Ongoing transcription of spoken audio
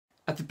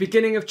the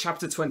beginning of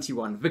chapter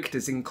 21,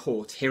 Victor's in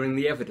court hearing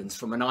the evidence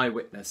from an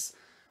eyewitness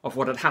of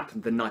what had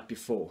happened the night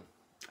before.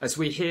 As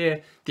we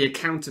hear the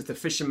account of the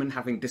fisherman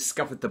having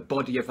discovered the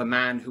body of a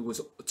man who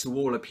was to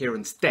all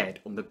appearance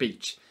dead on the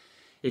beach,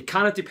 it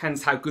kind of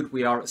depends how good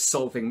we are at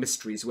solving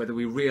mysteries whether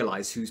we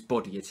realise whose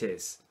body it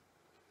is.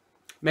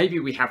 Maybe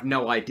we have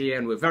no idea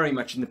and we're very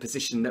much in the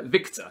position that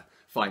Victor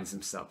finds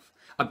himself,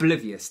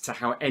 oblivious to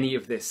how any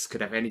of this could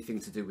have anything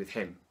to do with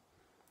him.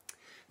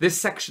 This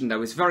section,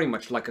 though, is very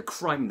much like a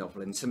crime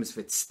novel in terms of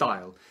its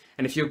style,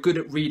 and if you're good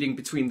at reading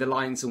between the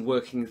lines and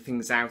working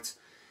things out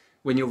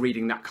when you're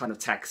reading that kind of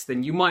text,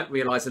 then you might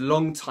realise a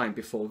long time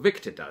before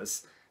Victor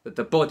does that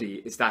the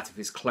body is that of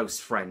his close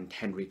friend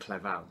Henry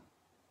Clerval.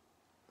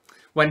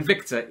 When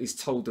Victor is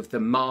told of the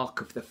mark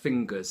of the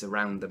fingers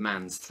around the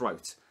man's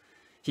throat,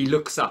 he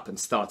looks up and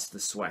starts to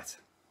sweat.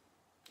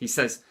 He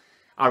says,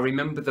 "I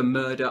remember the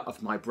murder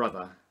of my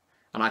brother,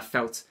 and I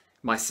felt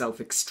myself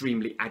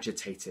extremely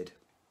agitated.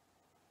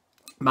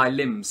 My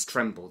limbs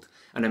trembled,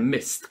 and a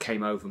mist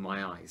came over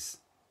my eyes."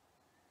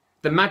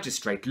 The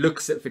magistrate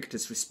looks at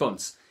Victor's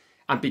response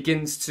and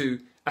begins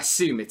to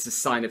assume it's a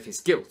sign of his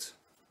guilt.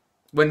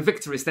 When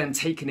Victor is then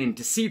taken in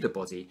to see the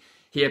body,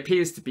 he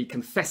appears to be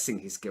confessing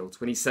his guilt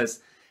when he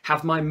says,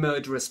 "Have my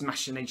murderous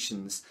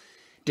machinations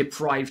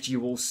deprived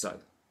you also,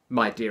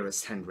 my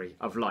dearest Henry,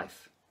 of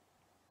life?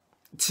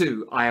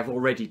 Two I have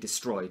already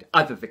destroyed.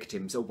 Other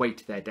victims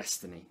await their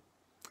destiny."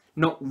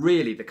 Not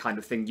really the kind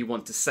of thing you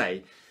want to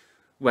say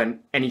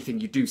when anything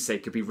you do say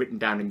could be written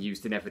down and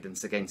used in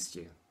evidence against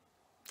you.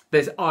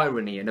 There's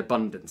irony in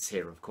abundance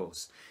here, of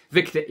course.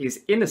 Victor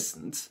is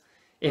innocent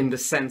in the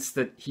sense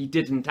that he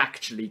didn't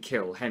actually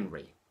kill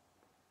Henry.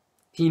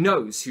 He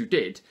knows who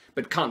did,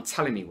 but can't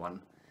tell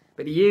anyone.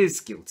 But he is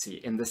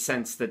guilty in the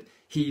sense that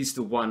he's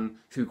the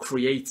one who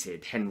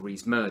created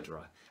Henry's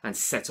murderer and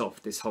set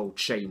off this whole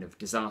chain of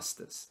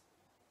disasters.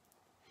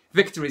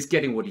 Victor is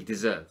getting what he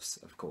deserves,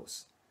 of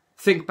course.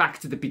 Think back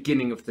to the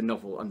beginning of the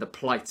novel and the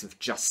plight of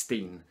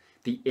Justine,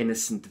 the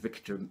innocent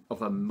victim of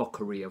a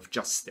mockery of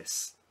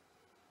justice.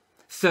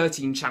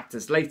 13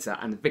 chapters later,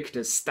 and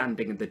Victor's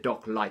standing in the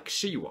dock like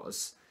she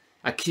was,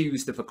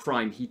 accused of a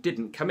crime he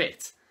didn't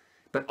commit,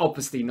 but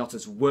obviously not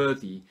as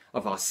worthy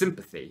of our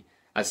sympathy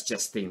as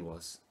Justine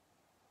was.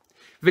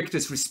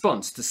 Victor's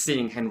response to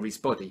seeing Henry's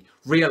body,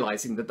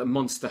 realising that the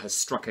monster has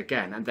struck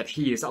again and that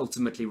he is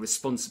ultimately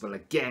responsible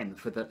again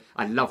for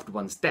a loved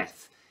one's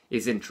death,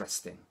 is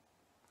interesting.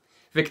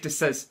 Victor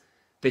says,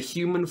 "The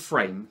human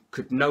frame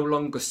could no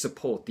longer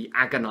support the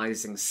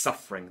agonising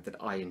suffering that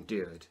I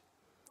endured,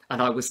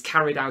 and I was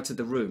carried out of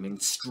the room in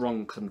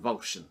strong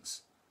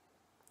convulsions."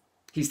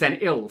 He's then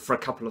ill for a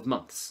couple of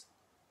months.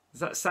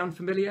 Does that sound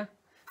familiar?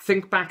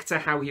 Think back to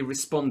how he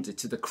responded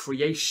to the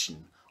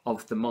creation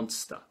of the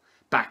monster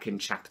back in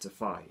chapter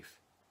 5.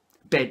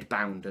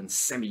 Bedbound and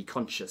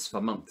semi-conscious for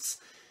months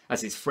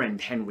as his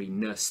friend Henry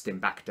nursed him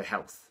back to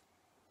health.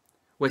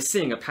 We're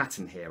seeing a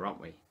pattern here,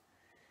 aren't we?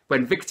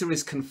 When Victor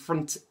is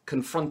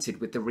confronted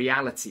with the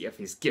reality of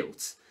his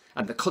guilt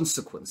and the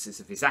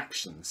consequences of his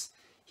actions,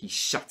 he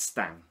shuts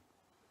down.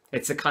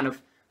 It's a kind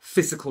of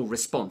physical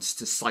response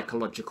to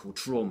psychological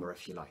trauma,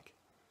 if you like.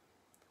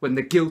 When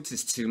the guilt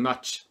is too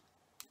much,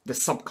 the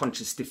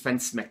subconscious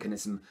defense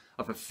mechanism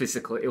of a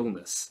physical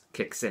illness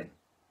kicks in.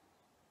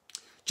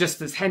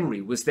 Just as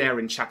Henry was there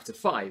in chapter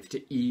 5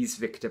 to ease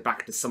Victor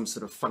back to some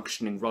sort of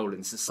functioning role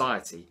in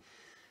society,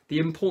 the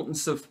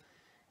importance of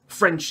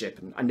friendship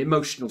and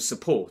emotional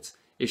support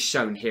is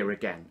shown here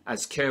again,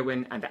 as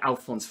Kerwin and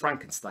Alphonse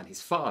Frankenstein,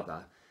 his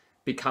father,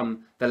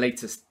 become the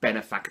latest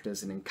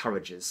benefactors and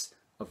encouragers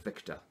of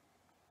Victor.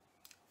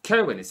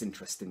 Kerwin is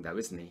interesting though,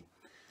 isn't he?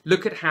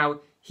 Look at how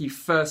he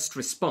first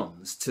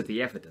responds to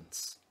the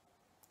evidence.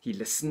 He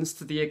listens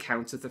to the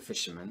account of the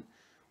fisherman,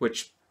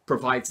 which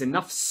provides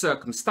enough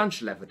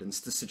circumstantial evidence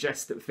to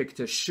suggest that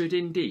Victor should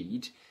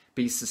indeed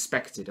be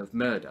suspected of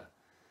murder.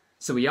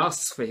 So he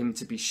asks for him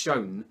to be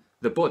shown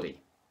the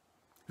body.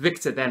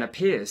 Victor then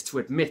appears to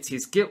admit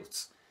his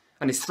guilt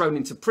and is thrown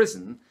into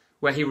prison,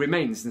 where he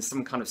remains in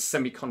some kind of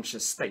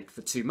semi-conscious state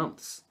for 2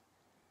 months.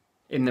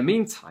 In the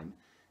meantime,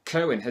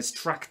 Kerwin has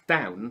tracked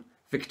down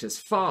Victor's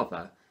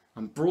father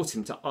and brought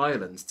him to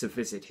Ireland to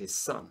visit his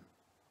son.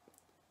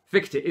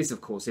 Victor is,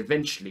 of course,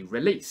 eventually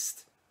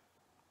released.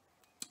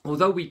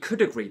 Although we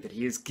could agree that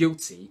he is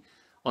guilty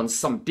on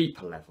some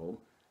deeper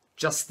level,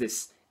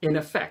 justice, in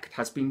effect,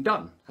 has been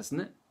done,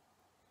 hasn't it?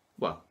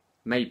 Well,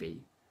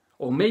 maybe.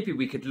 Or maybe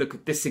we could look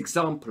at this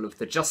example of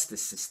the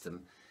justice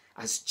system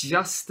as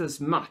just as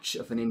much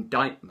of an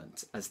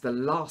indictment as the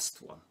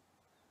last one.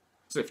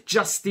 So if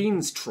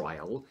Justine's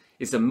trial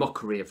is a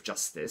mockery of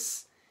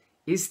justice,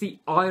 is the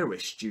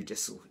Irish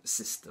judicial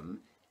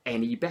system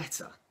any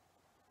better?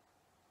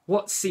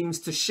 What seems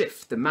to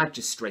shift the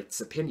magistrate's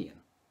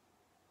opinion?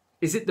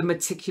 Is it the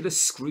meticulous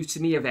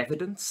scrutiny of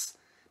evidence?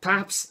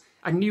 Perhaps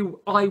a new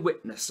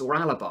eyewitness or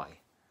alibi?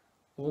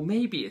 Or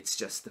maybe it's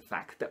just the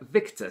fact that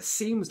Victor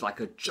seems like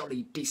a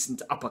jolly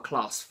decent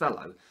upper-class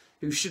fellow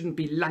who shouldn't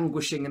be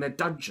languishing in a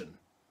dungeon.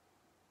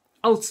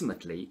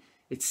 Ultimately,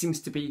 it seems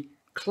to be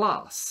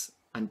class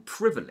and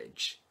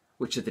privilege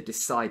which are the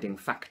deciding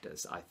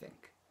factors, I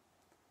think.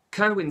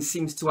 Kerwin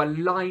seems to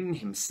align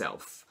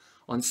himself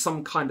on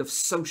some kind of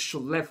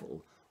social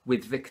level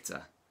with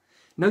Victor.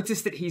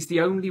 Notice that he's the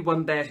only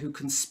one there who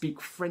can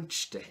speak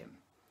French to him,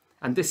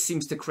 and this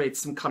seems to create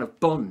some kind of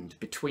bond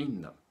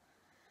between them.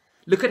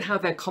 Look at how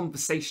their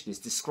conversation is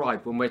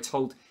described when we're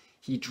told,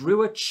 "He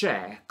drew a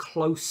chair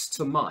close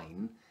to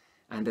mine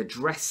and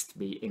addressed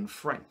me in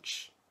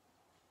French."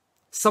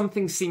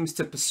 Something seems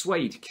to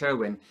persuade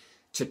Kerwin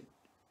to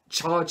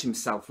charge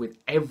himself with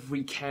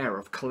every care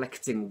of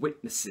collecting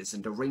witnesses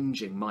and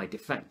arranging my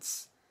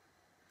defence.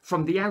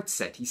 From the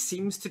outset, he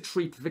seems to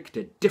treat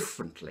Victor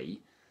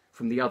differently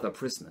from the other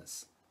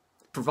prisoners,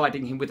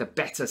 providing him with a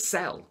better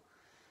cell,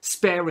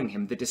 sparing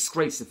him the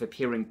disgrace of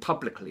appearing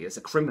publicly as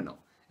a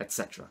criminal,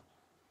 etc.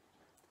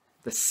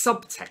 The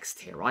subtext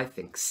here, I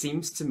think,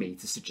 seems to me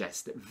to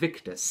suggest that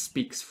Victor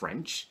speaks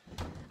French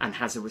and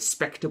has a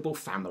respectable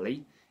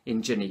family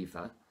in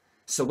Geneva,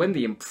 so when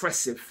the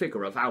impressive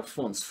figure of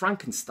Alphonse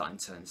Frankenstein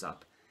turns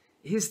up,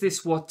 is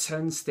this what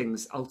turns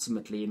things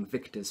ultimately in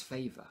Victor's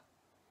favour?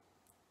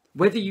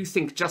 Whether you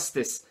think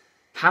justice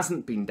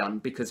hasn't been done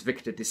because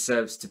Victor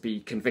deserves to be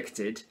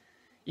convicted,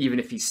 even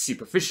if he's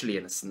superficially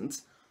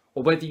innocent,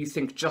 or whether you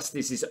think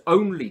justice is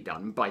only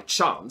done by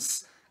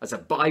chance as a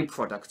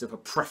byproduct of a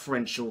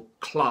preferential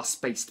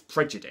class-based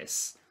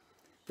prejudice,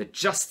 the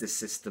justice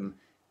system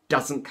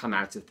doesn't come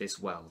out of this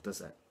well, does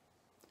it?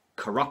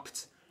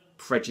 Corrupt,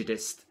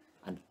 prejudiced,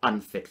 and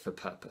unfit for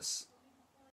purpose.